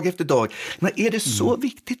framåt dag efter dag. Men är det så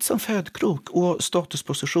viktigt som födkrok och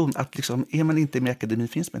statusposition att liksom, är man inte med i akademin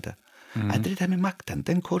finns man inte? Är det där med makten?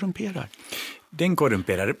 Den korrumperar. Den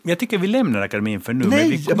korrumperar. Jag tycker vi lämnar akademin för nu. Nej,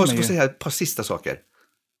 men jag måste få säga ett par sista saker.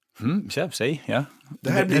 Säg, ja.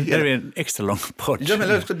 Det här blir en extra lång podd. Ja,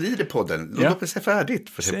 men så blir det podden. Låt mig säga färdigt.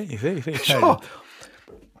 Säg. Ja.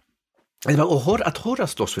 Och att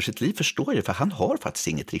Horace slåss för sitt liv förstår jag, för han har faktiskt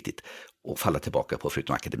inget riktigt att falla tillbaka på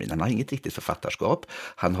förutom akademin. Han har inget riktigt författarskap.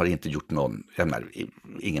 Han har inte gjort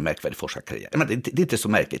ingen märkvärdig forskarkarriär. Det är inte så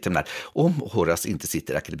märkligt. Om Horace inte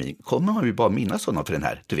sitter i akademin kommer man ju bara minnas honom för den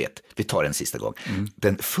här, du vet, vi tar en sista gång.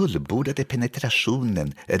 Den fullbordade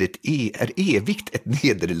penetrationen är evigt ett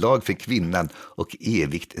nederlag för kvinnan och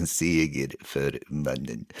evigt en seger för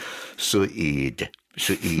mannen. Så är det.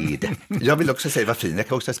 Jag vill också säga vad fin. Jag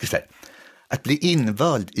kan också säga att bli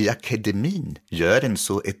invald i akademin gör en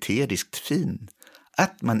så eteriskt fin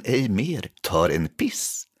att man ej mer tar en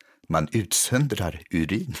piss. Man utsöndrar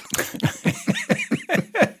urin.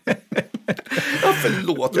 Ja,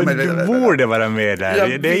 förlåt. Du borde vara med där.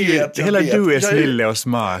 Hela du är snille och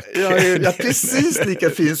smak. Jag är precis lika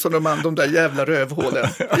fin som de där jävla rövhålen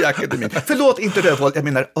i akademin. Förlåt, inte rövhål. Jag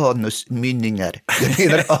menar anusmynningar.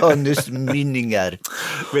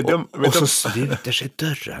 Och så sluter sig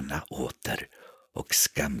dörrarna åter och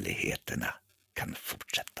skamligheterna kan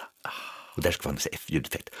fortsätta. Och där ska man säga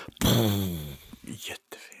F-ljudfett. Jättefint.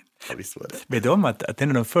 Ja, visst var det. Vet du om att en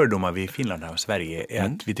av de fördomar vi i Finland har och Sverige är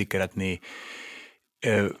att vi tycker att ni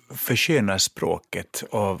förskönar språket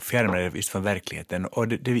och fjärmar det visst från verkligheten. Och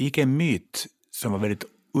det gick en myt som var väldigt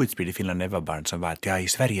utspridd i Finland när jag var barn som var att i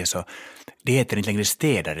Sverige så det heter inte längre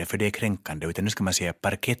städare för det är kränkande utan nu ska man säga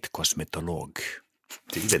parkettkosmetolog.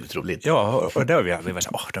 Det är väldigt roligt. Ja, och där vi var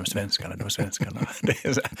så de svenskarna.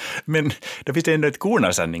 Men då finns det ändå ett korn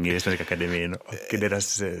av sanning i Svenska akademin och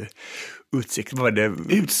deras utsikt. Vad var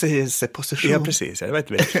det? Utsägelseposition. Ja, precis. Det var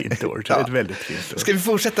ett väldigt fint ord. Ja. Ett väldigt fint ord. Ska vi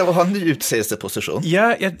fortsätta att ha en ny utsägelseposition?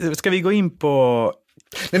 Ja, ska vi gå in på...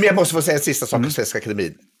 Nej, men jag måste få säga en sista sak om Svenska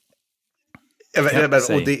akademin. Och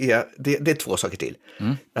det är två saker till.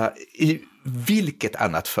 I vilket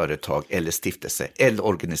annat företag eller stiftelse eller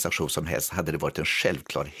organisation som helst hade det varit en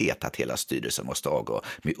självklarhet att hela styrelsen måste avgå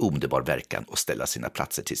med omedelbar verkan och ställa sina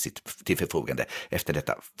platser till förfogande efter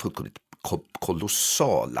detta fullkomligt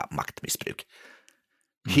kolossala maktmissbruk.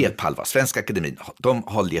 Helt palva. Svenska akademin, de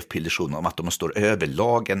har levt på illusionen om att de står över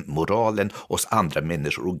lagen, moralen, oss andra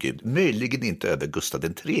människor och Gud. Möjligen inte över Gustav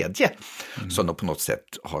III, som de på något sätt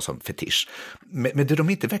har som fetisch. Men det de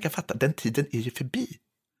inte verkar fatta, den tiden är ju förbi.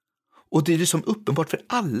 Och det är liksom uppenbart för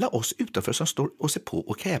alla oss utanför som står och ser på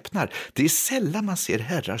och häpnar. Det är sällan man ser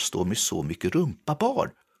herrar stå med så mycket rumpa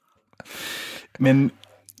bar. Men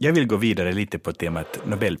jag vill gå vidare lite på temat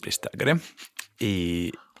Nobelpristagare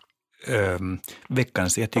i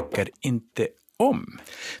veckans Jag tycker inte om.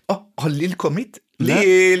 Har Lill kommit?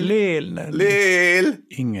 Lill.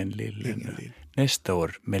 Ingen Lill. Nästa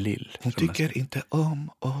år med Lill. Hon tycker inte om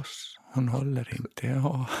oss. Hon håller inte.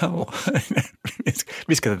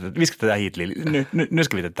 Vi ska ta hit Lill. Nu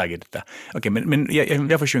ska vi ta tag i detta. Okej, men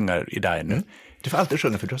jag får sjunga idag ännu. Du får alltid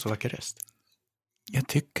sjunga för du har så vacker röst. Jag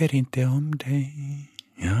tycker inte om dig.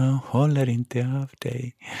 Jag håller inte av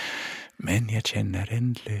dig. Men jag känner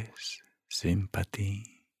ändlös sympati.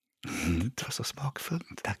 Det var så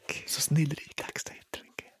smakfullt. Tack. Så snillrik.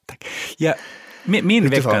 Tack. Ja, min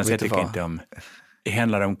veckans jag tycker inte om. Det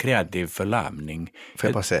handlar om kreativ förlamning. Får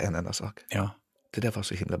jag bara säga en enda sak? Ja. det där var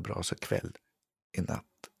så himla bra, så kväll i natt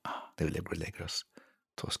när vi går och lägger oss,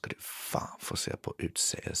 då ska du fan få se på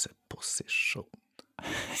utsägelseposition.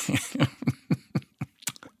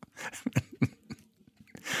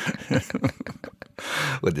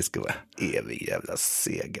 Och det ska vara evig jävla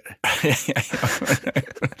seger.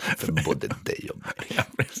 För både dig och mig.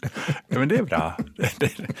 Ja, men det är bra.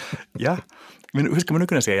 Ja. Men hur ska man nu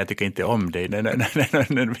kunna säga jag tycker inte om dig när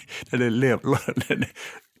det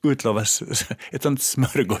utlovas ett sånt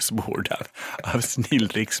smörgåsbord av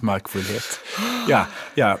snillrik smakfullhet.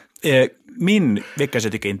 Ja. Min veckas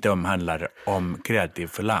jag tycker inte om handlar om kreativ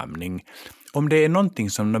förlamning. Om det är någonting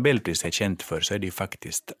som Nobelpriset är känt för så är det ju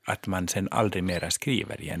faktiskt att man sen aldrig mera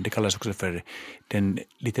skriver igen. Det kallas också för den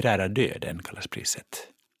litterära döden, kallas priset.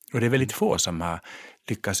 Och det är väldigt få som har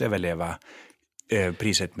lyckats överleva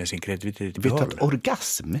priset med sin kreativitet. Vet du att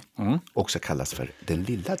orgasm också kallas för den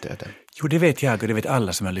lilla döden? Jo, det vet jag och det vet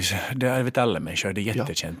alla som har lyssnat. Det vet alla människor, det är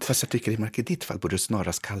jättekänt. Ja, fast jag tycker i ditt fall borde det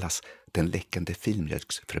snarast kallas den läckande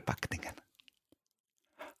filmjölksförpackningen.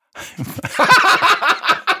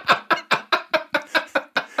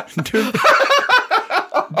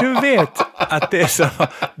 Du vet att det är så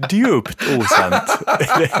djupt osant.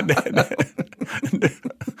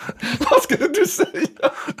 Vad skulle du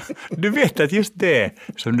säga? Du vet att just det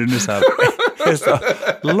som du nu sa är så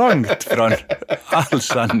långt från all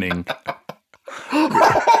sanning.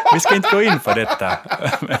 Vi ska inte gå in på detta.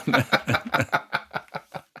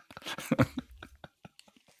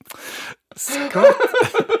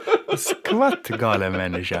 Skvatt galen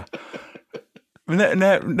människa.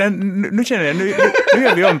 Nu känner jag, nu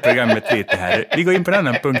gör vi om programmet lite här. Vi går in på en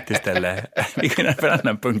annan punkt istället.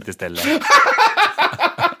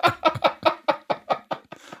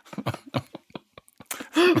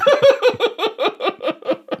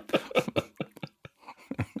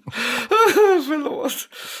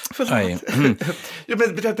 Förlåt. Ja,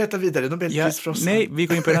 men berätta vidare. Nej, vi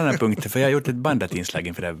går in på en annan punkt, för jag har gjort ett bandat inslag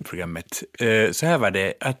inför det här programmet. Så här var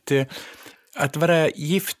det, att vara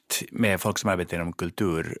gift med folk som arbetar inom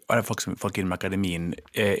kultur och folk inom akademin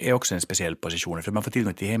är också en speciell position, för man får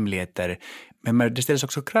tillgång till hemligheter, men det ställs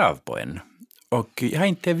också krav på en. Och jag har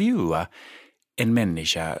intervjuat en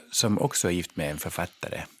människa som också är gift med en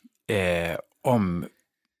författare om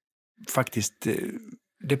faktiskt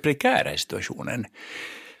det prekära i situationen.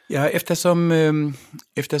 Ja, eftersom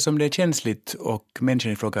det är känsligt och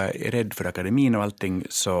människan i fråga är rädd för akademin och allting,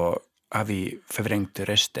 så har vi förvrängt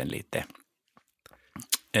rösten lite.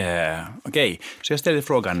 Okej, så jag ställde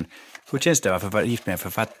frågan, hur känns det att vara gift med en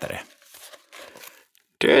författare?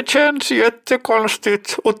 Det känns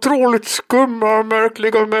jättekonstigt, otroligt skumma och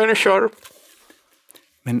märkliga människor.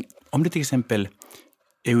 Men om du till exempel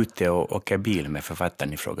är ute och åker bil med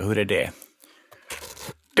författaren i fråga, hur är det?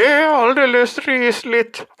 Det är alldeles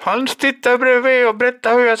rysligt. Han sitter bredvid och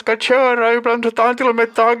berättar hur jag ska köra. Ibland så tar han till och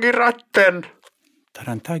med tag i ratten. Tar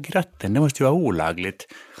han tag i ratten? Det måste ju vara olagligt.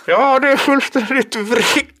 Ja, det är fullständigt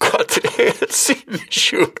vrickat. Det är helt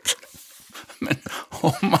sinnessjukt. Men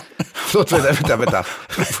om man... Förlåt, vänta.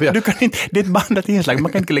 Du kan inte, det är ett bandat inslag.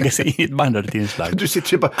 Man kan inte lägga sig in i ett bandat inslag. Du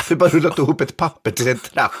sitter ju bara rullat ihop ett papper till en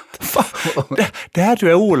tratt. Det här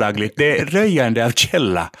tror jag är olagligt. Det är röjande av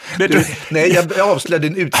källa. Nej, jag avslöjar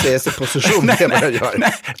din utsägelseposition. Det är vad jag gör.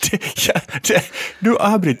 Du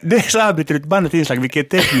avbryter ett bandat inslag,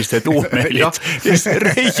 vilket är tekniskt sett omöjligt. Det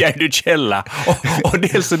röjer du källa. Och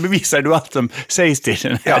dels så bevisar du allt som sägs till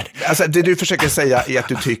den här. Ja, alltså, det du försöker säga är att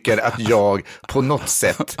du tycker att jag på något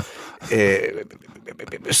sätt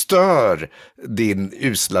stör din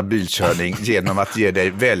usla bilkörning genom att ge dig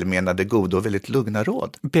välmenande, goda och väldigt lugna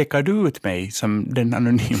råd. Pekar du ut mig som den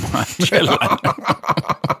anonyma källan?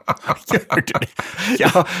 Gör du det?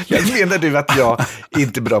 Ja, menar du att jag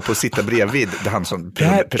inte är bra på att sitta bredvid han som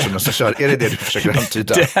personen som kör? Är det du försöker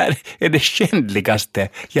antyda? Det här är det kändligaste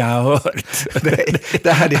jag har hört. Nej,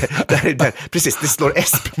 det här är precis, det slår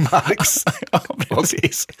Espenmarks. Ja,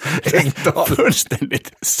 precis.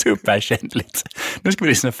 Fullständigt superkändligt. Nu ska vi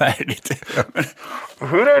lyssna färdigt.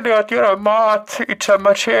 Hur är det att göra mat i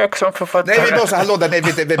samma kök som författare? Nej, vi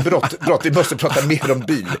måste, brott. Vi måste prata mer om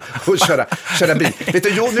bil och köra bil. Vet du,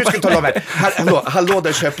 nu ska vi tala om här. Hallå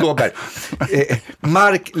där, köp blåbär.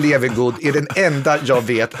 Mark Levengood är den enda jag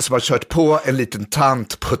vet som har kört på en liten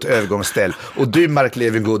tant på ett övergångsställ. Och du, Mark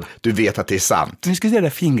Levengood, du vet att det är sant. Nu ska jag se där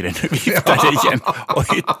fingren, nu viftar det igen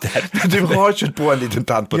och ytter. Du har kört på en liten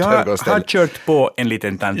tant på ett övergångsställ. Jag har kört på en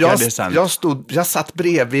liten tant, det är sant. Jag satt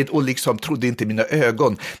bredvid och liksom trodde inte mina ögon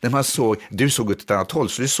ögon när man du såg åt ett annat håll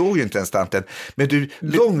så du såg ju inte ens tanten, men du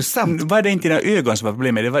långsamt. Var det inte dina ögon som var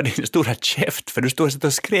problemet, det var din stora käft, för du stod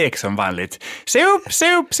och skrek som vanligt. Se upp,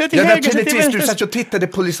 se till höger, se till vänster. Du satt och tittade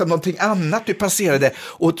på liksom någonting annat du passerade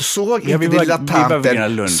och såg inte den lilla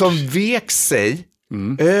tanten som vek sig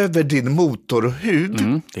över din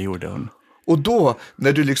motorhud. Det gjorde hon. Och då,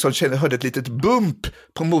 när du liksom hörde ett litet bump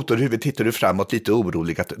på motorhuvudet, tittade du framåt lite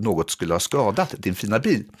orolig att något skulle ha skadat din fina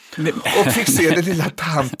bil. Och fick se den lilla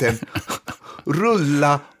tanten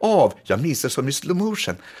rulla av, jag minns det som i slow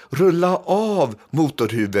motion, rulla av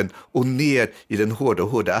motorhuven och ner i den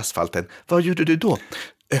hårda asfalten. Vad gjorde du då?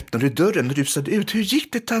 Öppnade du dörren och rusade ut? Hur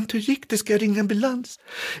gick det, tant? Hur gick det? Ska jag ringa ambulans?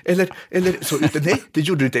 Eller så ute? Nej, det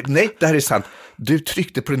gjorde du inte. Nej, det här är sant. Du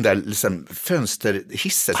tryckte på den där liksom,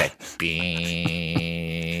 fönsterhissen där.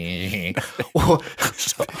 Och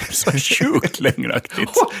så sjukt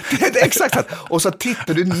lögnaktigt. Det är exakt sant. Och så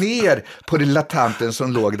tittade du ner på den lilla tanten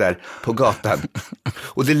som låg där på gatan.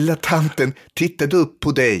 Och den lilla tanten tittade upp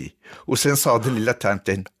på dig. Och sen sa den lilla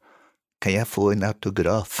tanten, kan jag få en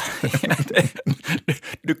autograf?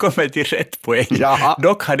 Du kommer till rätt poäng. Ja.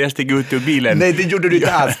 Dock hade jag stigit ut ur bilen. Nej, det gjorde du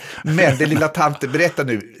inte alls. Men den lilla tanten, berätta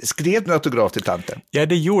nu. Skrev du en autograf till tanten? Ja,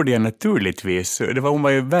 det gjorde jag naturligtvis. Hon var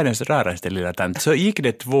ju världens raraste lilla tant. Så gick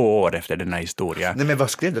det 2 år efter den här historien. Nej, men vad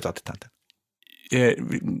skrev du då till tanten?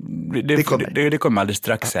 Det kom alldeles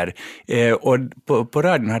strax här. Och på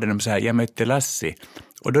radion hade de så här, jag mötte Lassie.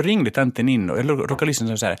 Och då ringde tanten in och jag råkade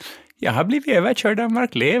lyssna så här, jag har blivit överkörd av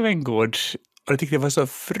Mark Levengood. Och jag tyckte det var så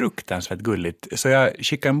fruktansvärt gulligt. Så jag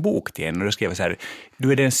skickade en bok till henne och då skrev jag så här,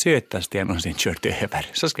 du är den sötaste jag någonsin kört över.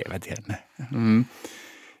 Så skrev jag till henne.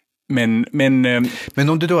 Men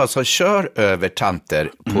om du då alltså kör över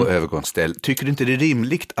tanter på övergångsställ, tycker du inte det är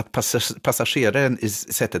rimligt att passageraren i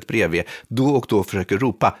sättet bredvid då och då försöker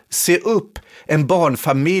ropa, se upp, en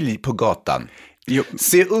barnfamilj på gatan. Jo.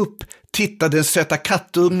 Se upp, titta den söta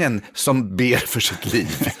kattungen som ber för sitt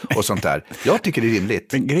liv och sånt där. Jag tycker det är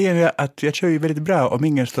rimligt. Men grejen är att jag kör ju väldigt bra om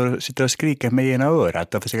ingen sitter och skriker med ena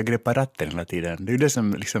örat och försöker greppa ratten hela tiden. Det är ju det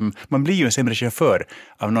som liksom, man blir ju en sämre chaufför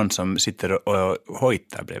av någon som sitter och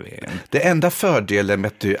hojtar bredvid en. Det enda fördelen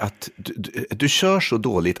med att du kör så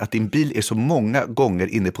dåligt att din bil är så många gånger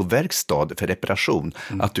inne på verkstad för reparation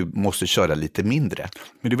att du måste köra lite mindre.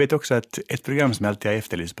 Men du vet också att ett program som jag alltid har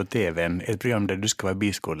efterlyst på tvn, ett program där du ska vara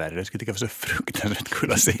bilskollärare, jag skulle tycka det var så fruktansvärt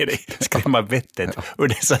kul att se dig skrämma vettet ur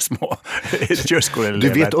dessa små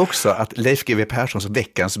körskoleelever. Du vet också att Leif GW Perssons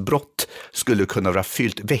veckans brott skulle kunna vara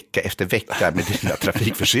fyllt vecka efter vecka med dina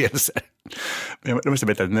trafikförseelser. Jag måste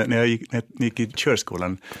berätta att när jag gick i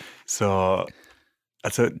körskolan så,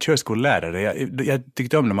 alltså körskollärare, jag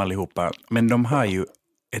tyckte om dem allihopa, men de har ju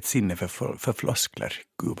ett sinne för floskler,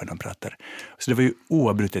 gud vad de pratar. Så det var ju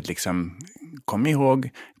oavbrutet liksom, kom ihåg,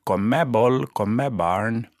 kom med boll, kom med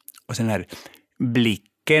barn. Och sen här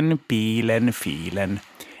blicken, pilen, filen.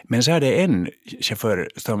 Men så hade en chaufför,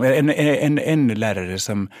 en lärare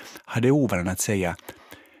som hade ovanan att säga,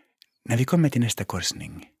 när vi kommer till nästa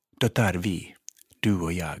korsning, då tar vi, du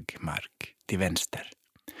och jag, Mark, till vänster.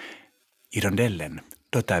 I rondellen,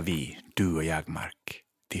 då tar vi, du och jag, Mark,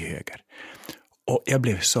 till höger. Och jag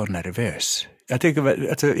blev så nervös. Jag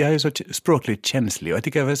är så språkligt känslig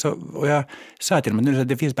och jag sa till dem att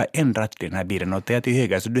det finns bara en ratt i den här bilen och det är till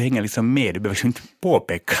höger, så du hänger liksom med, du behöver inte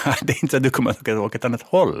påpeka. Det är inte så att du kommer att åka ett annat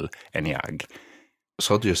håll än jag.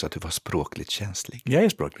 Sa du just att du var språkligt känslig? Jag är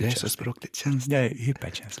språkligt känslig. Språkligt känslig. Jag är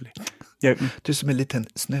hyperkänslig. Du är som en liten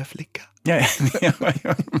snöflicka.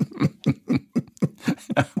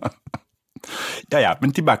 Ja,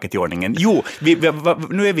 men tillbaka till ordningen. Jo,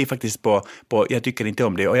 nu är vi faktiskt på jag tycker inte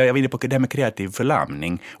om det, och jag var inne på det här med kreativ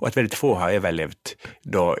förlamning och att väldigt få har överlevt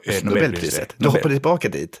då Nobelpriset. Du hoppar tillbaka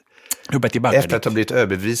dit. Efter att ha blivit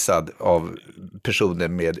överbevisad av personer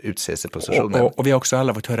med utsägelsepositioner. Och vi har också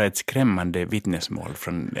alla fått höra ett skrämmande vittnesmål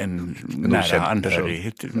från en nära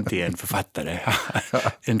anhörig till en författare.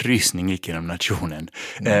 En rysning gick genom nationen.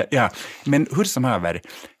 Men hur som haver,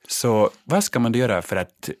 så vad ska man då göra för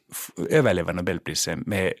att överleva Nobelpriset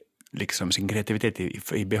med liksom sin kreativitet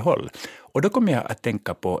i behåll? Och då kommer jag att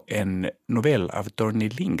tänka på en novell av Torgny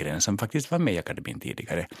Lindgren som faktiskt var med i akademin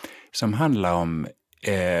tidigare, som handlar om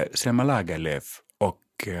Selma Lagerlöf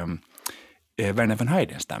och Verner von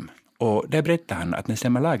Heidenstam. Och där berättar han att när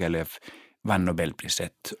Selma Lagerlöf vann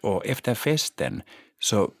Nobelpriset och efter festen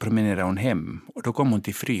så promenerade hon hem och då kom hon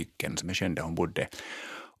till Fryken som är sjön där hon bodde.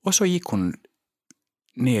 Och så gick hon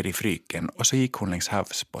ner i Fryken och så gick hon längs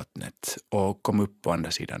havsbottnet och kom upp på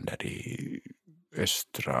andra sidan där i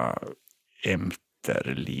östra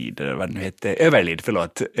Ämterlid, eller vad det nu hette, Överlid,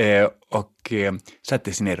 och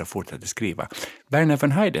satte sig ner och fortsatte skriva. Verner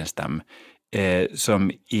von Heidenstam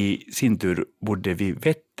som i sin tur bodde vid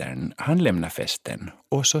Vättern, han lämnade festen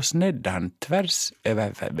och så snedde han tvärs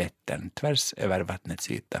över Vättern, tvärs över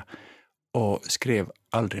vattnets yta och skrev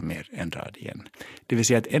aldrig mer en rad igen. Det vill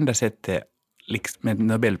säga att enda sättet med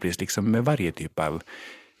Nobelpris, liksom med varje typ av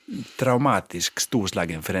traumatisk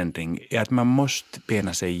storslagen förändring, är att man måste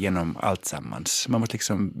bena sig igenom allt sammans. Man måste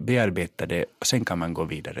liksom bearbeta det och sen kan man gå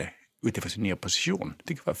vidare utifrån sin nya position. Det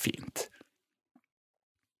tycker jag var fint.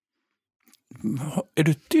 Är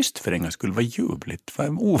du tyst för en gång skull? Vad ljuvligt. Vad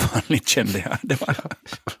ovanligt kände jag. Det var...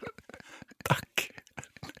 Tack.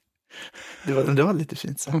 Det var lite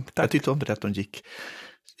fint så. Jag tyckte om det att de gick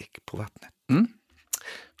på vattnet. Mm.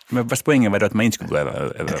 Men vad poängen var då att man inte skulle gå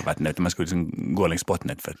över vattnet, utan man skulle liksom gå längs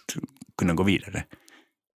bottnet för att kunna gå vidare.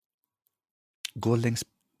 Gå längs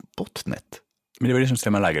bottnet? Men det var det som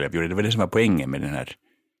Selma Lagerlöf gjorde. Det var det som var poängen med den här.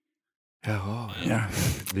 Jaha, ja.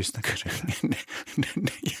 Lyssna kanske.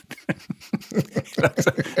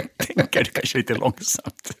 Tänker du kanske lite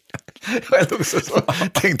långsamt. Eller också så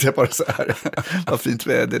tänkte jag bara så här, vad fint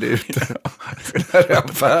väder det är ute. När är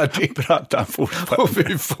han färdig? Pratar han fortfarande. Och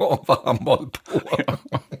fy fan vad han mal på.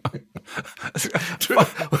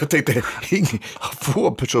 Och jag tänkte,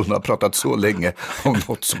 få personer har pratat så länge om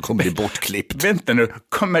något som kommer bli bortklippt. Vänta nu,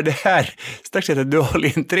 kommer det här strax efter att du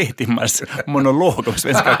håller en 3 timmars monolog om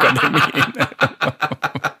Svenska Akademin?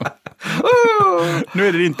 Nu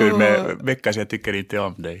är det din tur med veckans jag tycker inte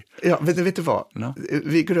om dig. Ja, vet du vad? No.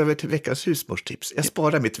 Vi går över till veckans husmorstips. Jag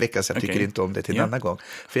sparar mitt veckans jag tycker inte om det till en annan gång.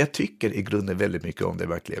 För jag tycker i grunden väldigt mycket om det,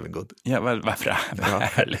 Mark Levengood. Ja, vad bra. Vad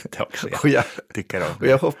härligt också. Och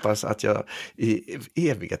jag hoppas att jag i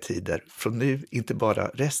eviga tider, från nu inte bara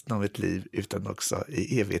resten av mitt liv utan också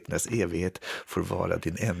i evigheternas evighet, får vara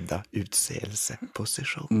din enda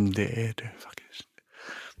utsägelseposition. Det är det faktiskt.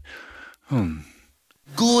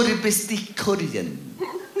 Går i bestickkorgen,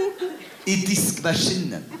 i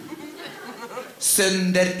diskmaskinen,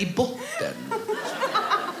 sönder i botten.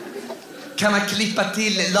 Kan man klippa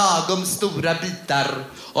till lagom stora bitar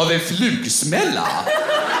av en flugsmälla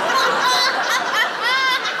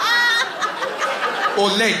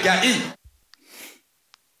och lägga i.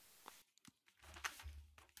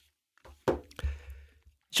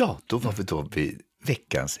 Ja, då var vi då vid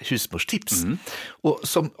veckans husmorstips. Och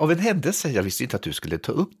som av en händelse, jag visste inte att du skulle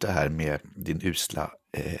ta upp det här med din usla,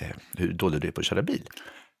 hur dålig du är på att köra bil.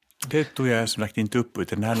 Det tog jag som sagt inte upp,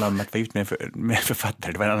 utan det handlar om att vara ut med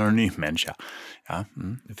författare. Det var en anonym människa. Ja,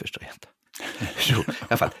 det förstår jag inte. Jo, i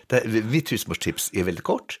alla fall, mitt husmorstips är väldigt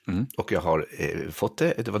kort och jag har fått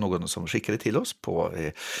det. Det var någon som skickade till oss på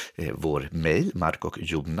vår mejl,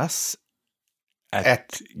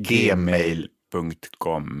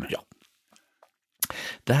 markochjonas@gmail.com. Ja.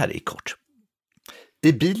 Det här är kort.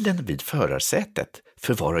 I bilen vid förarsätet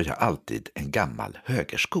förvarar jag alltid en gammal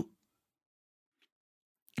högersko.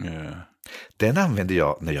 Den använder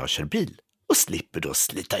jag när jag kör bil och slipper då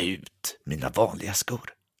slita ut mina vanliga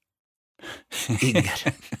skor.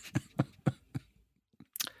 Inger.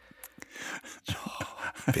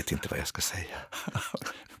 Jag vet inte vad jag ska säga.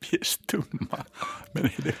 Vi är stumma. Men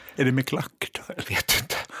är det med klack då? Jag vet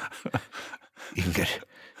inte. Inger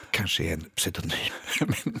kanske är en pseudonym.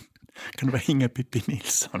 Men, kan det vara Inger Pippi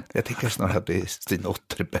Nilsson? Jag tänker snarare att det är Stina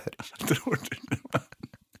Otterberg. Tror du det?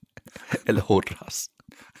 Eller Horace.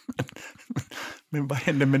 Men vad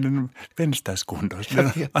händer med den vänsterskon då?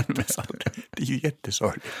 Det är ju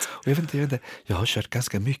jättesorgligt. Och jag vet inte, jag har kört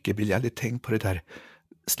ganska mycket bil. Jag har aldrig tänkt på det där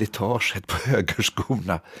slitaget på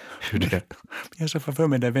högerskorna. Hur det... Jag så för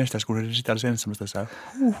mig där vänsterskorna, det sitter alldeles ensamt och så här.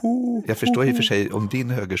 Jag förstår i och för sig om din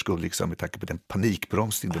högersko, liksom, med tanke på den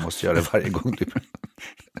panikbromsning du måste göra varje gång du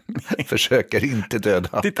försöker inte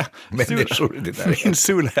döda människor. Det där. Min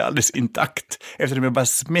sula är alldeles intakt eftersom jag bara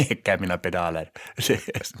smeker mina pedaler.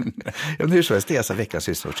 Ja, nu så är det veckans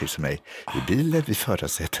husmorstips för mig. I bilen vid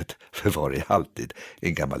förarsätet förvarar jag alltid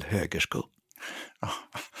en gammal högersko.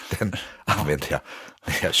 Den använder jag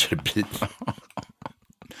när jag kör bil.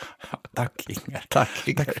 Tack Inger.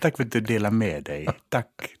 Tack för att du delar med dig. Tack.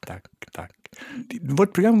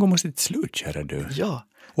 Vårt program går mot sitt slut, kära du. Ja.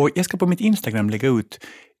 Och jag ska på mitt Instagram lägga ut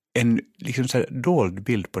en liksom så här dold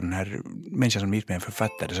bild på den här människan som är med en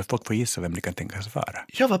författare, så folk får gissa vem det kan tänkas vara.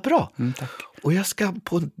 Ja, vad bra. Tack. Och jag ska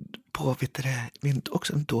på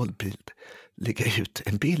också en dold bild lägga ut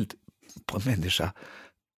en bild på en människa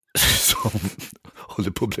som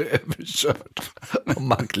håller på att bli överkörd av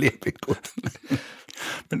Mark Levengood.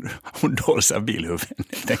 Men hon dåls av bilhuven.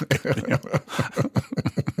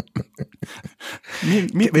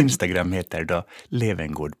 Mitt Instagram heter då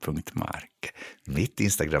levengood.mark. Mitt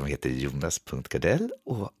Instagram heter jonas.gardell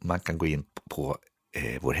och man kan gå in på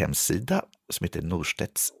vår hemsida som heter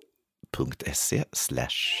Norstedts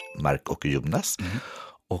facebook.se/Mark och Jonas.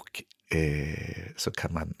 Och så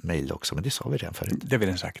kan man mejla också, men det sa vi redan förut. Det har vi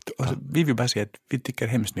redan sagt. Och vi vill bara säga att vi tycker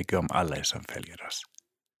hemskt mycket om alla er som följer oss.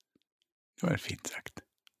 Det var fint sagt.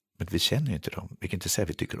 Men vi känner ju inte dem. Vi kan inte säga att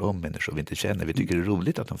vi tycker om människor vi inte känner. Vi tycker det är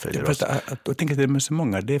roligt att de följer oss. Jag tänker att det är så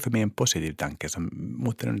många, det är för mig en positiv tanke som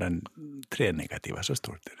mot den där 3 negativa, så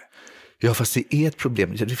stort är det. Ja, fast det är ett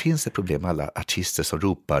problem. Det finns ett problem med alla artister som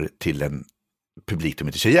ropar till en publik de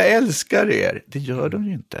inte säger, jag älskar er. Det gör de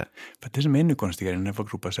ju inte. För det som är ännu konstigare när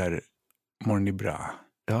folk ropar så här, mår ni bra?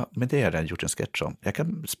 Ja, men det har jag redan gjort en sketch om. Jag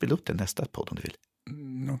kan spela upp den nästa podd om du vill.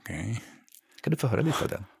 Okej. Kan du få höra lite av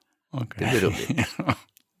den? Okay. Det blir roligt.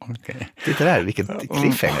 Okay. Titta där, vilken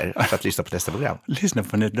cliffhanger för att lyssna på nästa program. Lyssna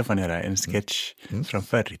på det, då får ni göra en sketch från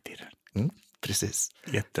förr i tiden. Precis.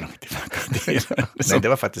 Jättelångt tillbaka i tiden. Nej, det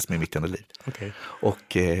var faktiskt med mitt enda liv. Okay.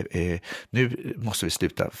 Och nu måste vi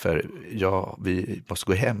sluta, för vi måste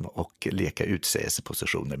gå hem och leka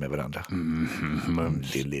utsägelsepositioner med varandra.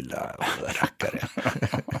 Din lilla rackare.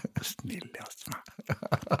 Snille och smak.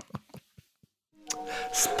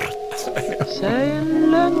 Säg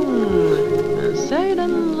en lögn, säg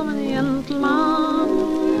den som en gentleman.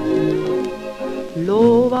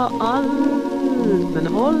 Lova allt, men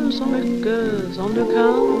håll så mycket som du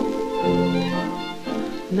kan.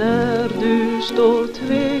 När du står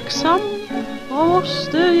tveksam och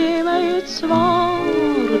måste ge mig ett svar,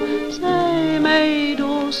 säg mig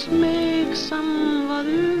då smeksam vad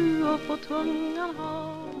du har på tungan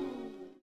har.